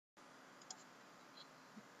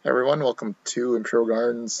Hey everyone, welcome to Imperial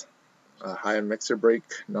Gardens high-end mixer break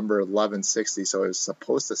number 1160. So it was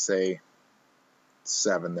supposed to say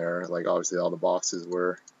 7 there, like obviously all the boxes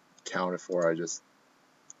were counted for. I just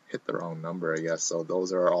hit the wrong number, I guess. So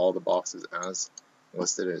those are all the boxes as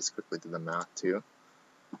listed. As quickly to the math too.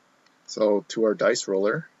 So to our dice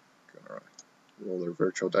roller, gonna roll our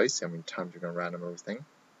virtual dice. See how many times you're gonna random everything.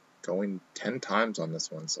 Going 10 times on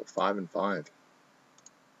this one, so 5 and 5.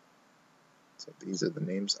 So these are the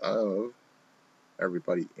names of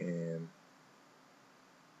everybody in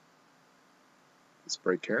this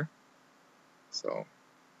break here. So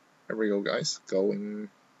here we go, guys.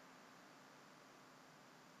 Going,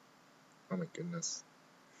 oh my goodness,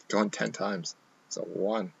 going 10 times. So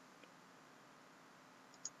 1,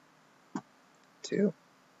 2,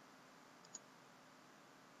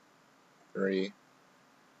 3,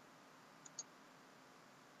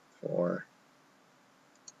 4,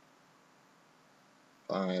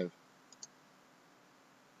 5,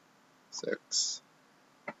 6,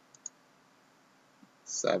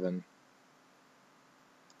 7,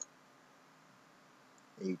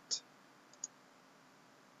 8,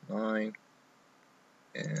 9,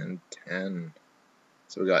 and 10.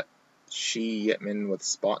 So we got Shi Yetman with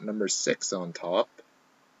spot number 6 on top,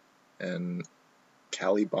 and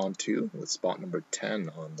Cali Bontu with spot number 10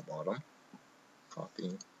 on the bottom.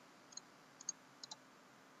 Copy.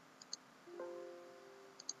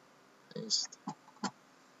 Paste.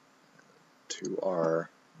 To our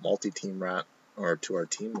multi-team to our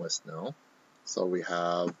team list now. So we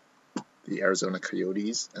have the Arizona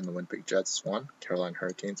Coyotes and the Winnipeg Jets 1, Carolina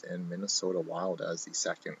Hurricanes and Minnesota Wild as the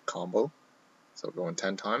second combo. So going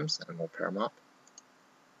 10 times and we'll pair them up.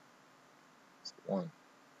 So 1,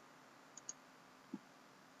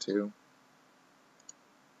 2,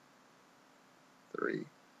 3,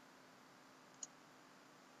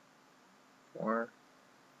 4,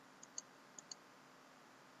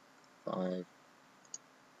 5,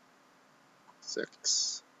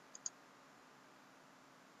 6,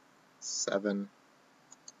 7,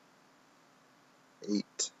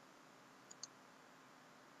 8,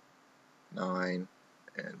 9,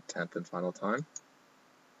 and 10th and final time.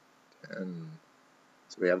 10.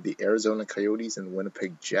 So we have the Arizona Coyotes and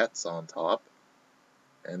Winnipeg Jets on top,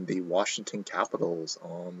 and the Washington Capitals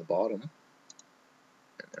on the bottom,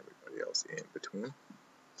 and everybody else in between.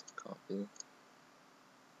 So copy.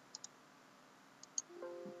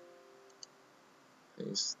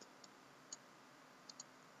 Paste.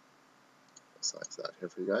 Besides that here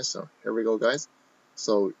for you guys. So here we go, guys.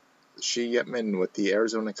 So Shi Yetman with the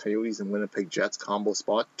Arizona Coyotes and Winnipeg Jets combo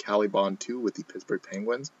spot, Cali Bontu with the Pittsburgh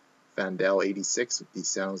Penguins, Vandal 86 with the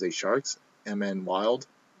San Jose Sharks, MN Wild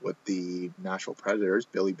with the Nashville Predators,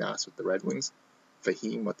 Billy Bass with the Red Wings,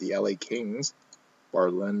 Fahim with the LA Kings,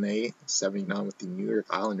 Barlene 79 with the New York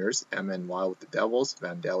Islanders, MN Wild with the Devils,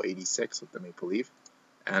 Vandal 86 with the Maple Leaf,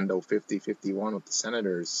 Ando 50-51 with the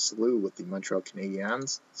Senators, Slew with the Montreal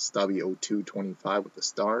Canadiens, Stubby 02-25 with the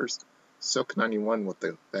Stars, Sook 91 with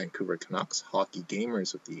the Vancouver Canucks, Hockey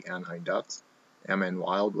Gamers with the Anaheim Ducks, MN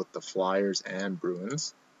Wild with the Flyers and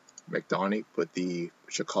Bruins, McDonough with the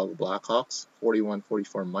Chicago Blackhawks,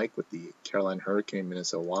 41-44 Mike with the Carolina Hurricane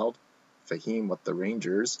Minnesota Wild, Fahim with the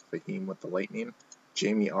Rangers, Fahim with the Lightning,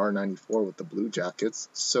 Jamie R94 with the Blue Jackets,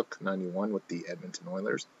 Sook 91 with the Edmonton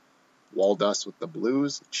Oilers, Waldust with the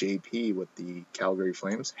Blues, JP with the Calgary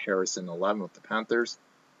Flames, Harrison 11 with the Panthers,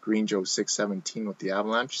 Green Joe 617 with the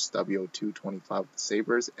Avalanche, Stubby 02-25 with the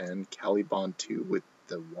Sabres, and Cali Bontu with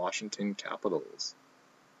the Washington Capitals.